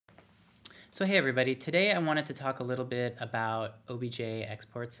So hey everybody, today I wanted to talk a little bit about OBJ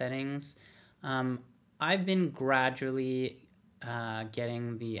export settings. I've been gradually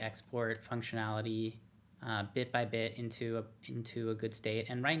getting the export functionality bit by bit into a good state,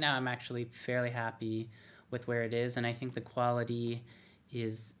 and right now I'm actually fairly happy with where it is, and I think the quality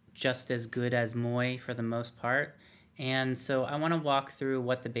is just as good as Moi for the most part. And so I want to walk through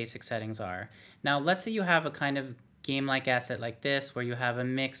what the basic settings are. Now let's say you have a kind of game-like asset like this where you have a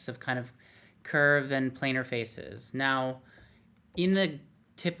mix of kind of curve and planar faces. Now, in the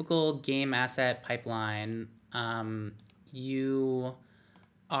typical game asset pipeline, you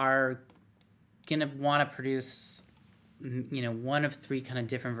are gonna want to produce, one of three kind of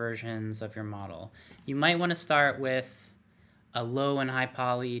different versions of your model. You might want to start with a low and high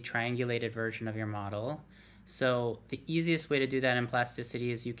poly triangulated version of your model. So the easiest way to do that in Plasticity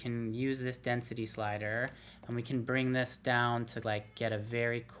is you can use this density slider, and we can bring this down to like get a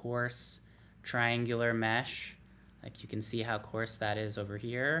very coarse triangular mesh. Like you can see how coarse that is over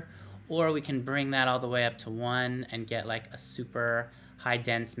here. Or we can bring that all the way up to 1 and get like a super high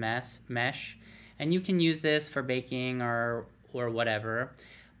dense mesh. And you can use this for baking or whatever.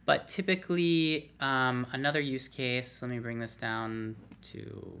 But typically, another use case, let me bring this down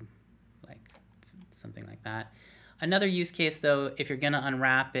to like something like that. Another use case though, if you're gonna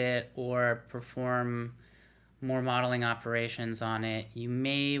unwrap it or perform more modeling operations on it, you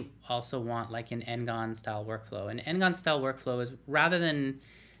may also want like an ngon style workflow. An ngon style workflow is, rather than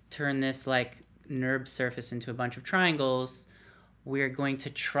turn this like NURB surface into a bunch of triangles, we're going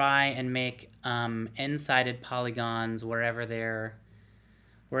to try and make n-sided polygons wherever they're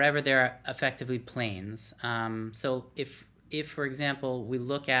effectively planes. So if for example we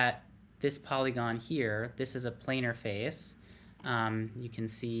look at this polygon here, this is a planar face. You can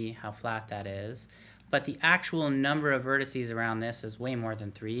see how flat that is. But the actual number of vertices around this is way more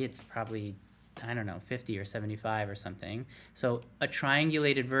than 3. It's probably, I don't know, 50 or 75 or something. So a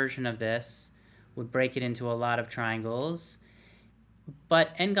triangulated version of this would break it into a lot of triangles.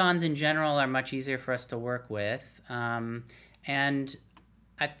 But ngons in general are much easier for us to work with. And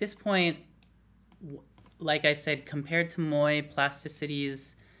at this point, like I said, compared to Moi,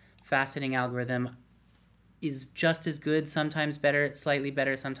 Plasticity's faceting algorithm is just as good, sometimes better,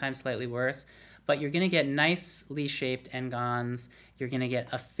 sometimes slightly worse. But you're going to get nicely shaped ngons. You're going to get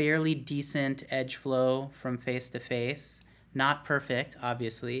a fairly decent edge flow from face to face. Not perfect,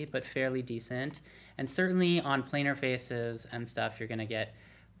 obviously, but fairly decent. And certainly on planar faces and stuff, you're going to get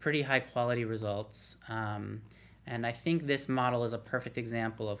pretty high quality results. And I think this model is a perfect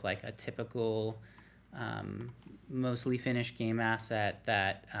example of like a typical, mostly finished game asset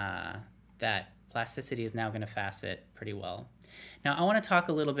that Plasticity is now going to facet pretty well. Now I want to talk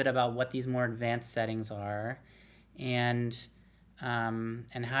a little bit about what these more advanced settings are and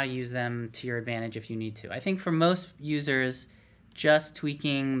how to use them to your advantage if you need to. I think for most users, just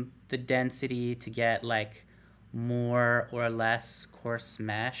tweaking the density to get like more or less coarse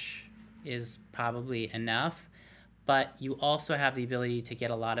mesh is probably enough. But you also have the ability to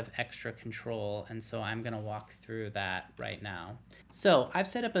get a lot of extra control, and so I'm going to walk through that right now. So I've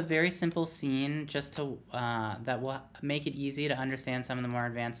set up a very simple scene just to that will make it easy to understand some of the more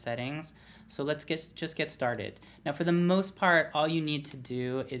advanced settings. So let's just get started. Now for the most part, all you need to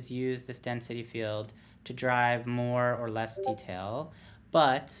do is use this density field to drive more or less detail.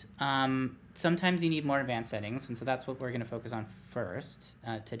 But sometimes you need more advanced settings, and so that's what we're going to focus on first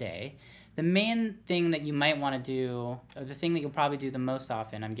today. The main thing that you might want to do, or the thing that you'll probably do the most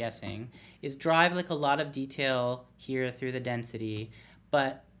often, I'm guessing, is drive like a lot of detail here through the density,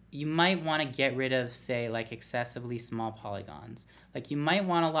 but you might want to get rid of, say, like excessively small polygons. Like you might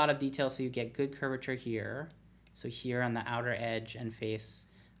want a lot of detail so you get good curvature here, so here on the outer edge and face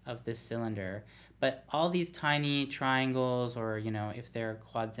of this cylinder. But all these tiny triangles, or if they're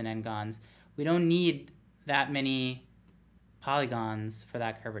quads and ngons, we don't need that many polygons for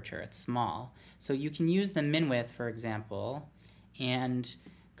that curvature. It's small. So you can use the min width, for example, and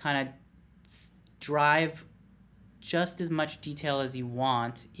kind of drive just as much detail as you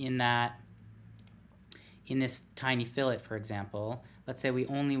want in this tiny fillet, for example. Let's say we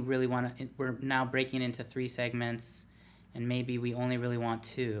only really want to, we're now breaking into 3 segments, and maybe we only really want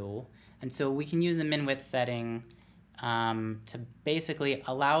 2. And so we can use the min width setting to basically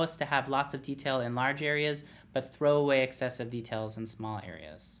allow us to have lots of detail in large areas, but throw away excessive details in small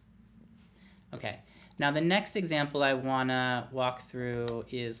areas. Okay, now the next example I want to walk through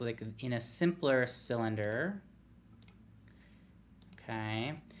is like in a simpler cylinder.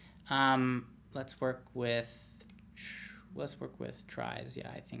 Okay, let's work with tris. Yeah,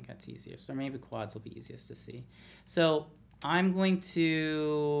 I think that's easiest, or maybe quads will be easiest to see. So I'm going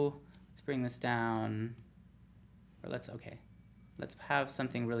to, let's let's bring this down, or let's have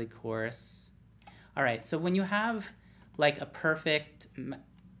something really coarse. All right, so when you have like a perfect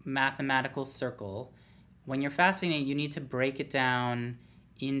mathematical circle, when you're faceting it, you need to break it down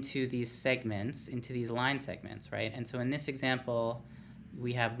into these segments, into these line segments, right? And so in this example,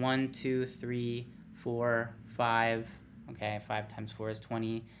 we have 1, 2, 3, 4, 5, okay, 5 times 4 is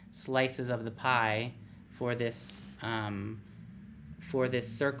 20 slices of the pie for this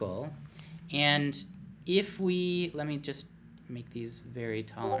circle. And if we, let me just make these very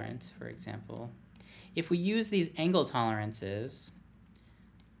tolerant, for example. If we use these angle tolerances,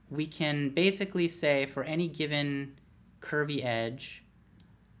 we can basically say for any given curvy edge,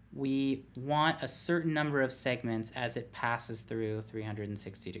 we want a certain number of segments as it passes through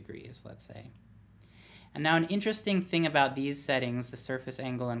 360 degrees, let's say. And now an interesting thing about these settings, the surface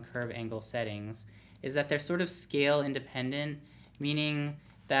angle and curve angle settings, is that they're sort of scale independent, meaning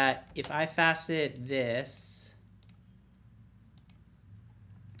that if I facet this,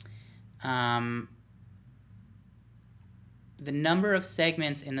 the number of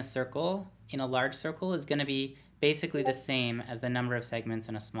segments in the circle, in a large circle, is going to be basically the same as the number of segments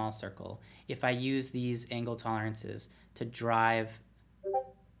in a small circle if I use these angle tolerances to drive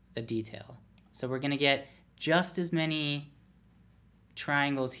the detail. So we're going to get just as many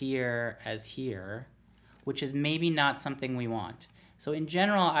triangles here as here, which is maybe not something we want. So in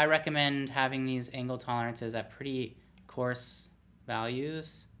general, I recommend having these angle tolerances at pretty coarse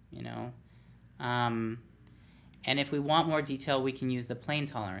values, you know. And if we want more detail, we can use the plane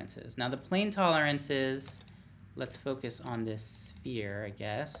tolerances. Now the plane tolerances, let's focus on this sphere, I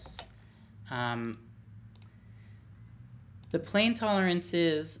guess. The plane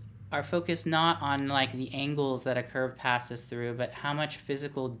tolerances are focused not on like the angles that a curve passes through, but how much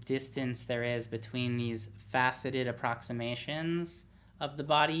physical distance there is between these faceted approximations of the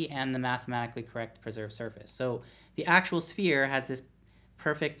body and the mathematically correct preserved surface. So the actual sphere has this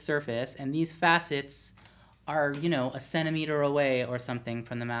perfect surface, and these facets are, you know, a centimeter away or something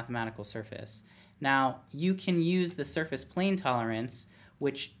from the mathematical surface. Now, you can use the surface plane tolerance,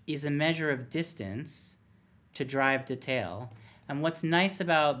 which is a measure of distance, to drive detail. And what's nice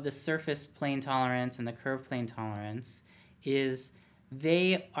about the surface plane tolerance and the curve plane tolerance is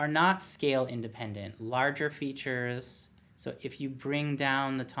they are not scale independent. Larger features, so if you bring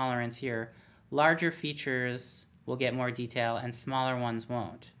down the tolerance here, larger features will get more detail and smaller ones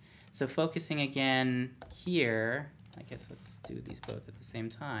won't. So focusing again here, I guess let's do these both at the same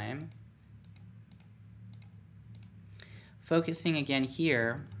time. Focusing again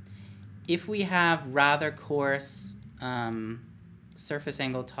here, if we have rather coarse surface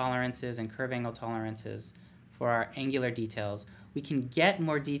angle tolerances and curve angle tolerances for our angular details, we can get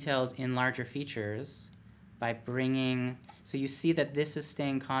more details in larger features by bringing, so you see that this is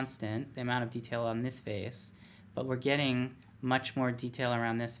staying constant, the amount of detail on this face, but we're getting much more detail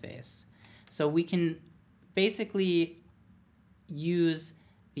around this face. So we can basically use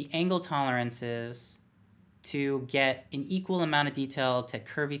the angle tolerances to get an equal amount of detail to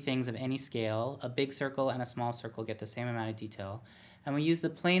curvy things of any scale. A big circle and a small circle get the same amount of detail. And we use the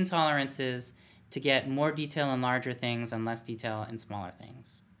plane tolerances to get more detail in larger things and less detail in smaller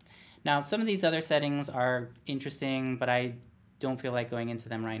things. Now, some of these other settings are interesting, but I don't feel like going into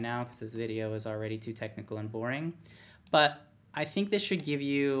them right now because this video is already too technical and boring. But I think this should give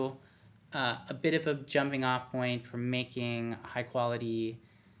you a bit of a jumping off point for making high quality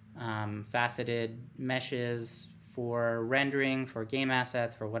faceted meshes for rendering, for game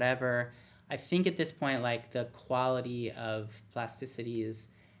assets, for whatever. I think at this point, like, the quality of Plasticity's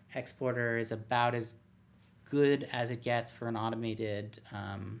exporter is about as good as it gets for an automated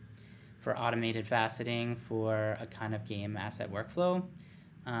faceting for a kind of game asset workflow.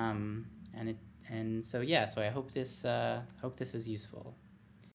 And so yeah, so I hope this is useful.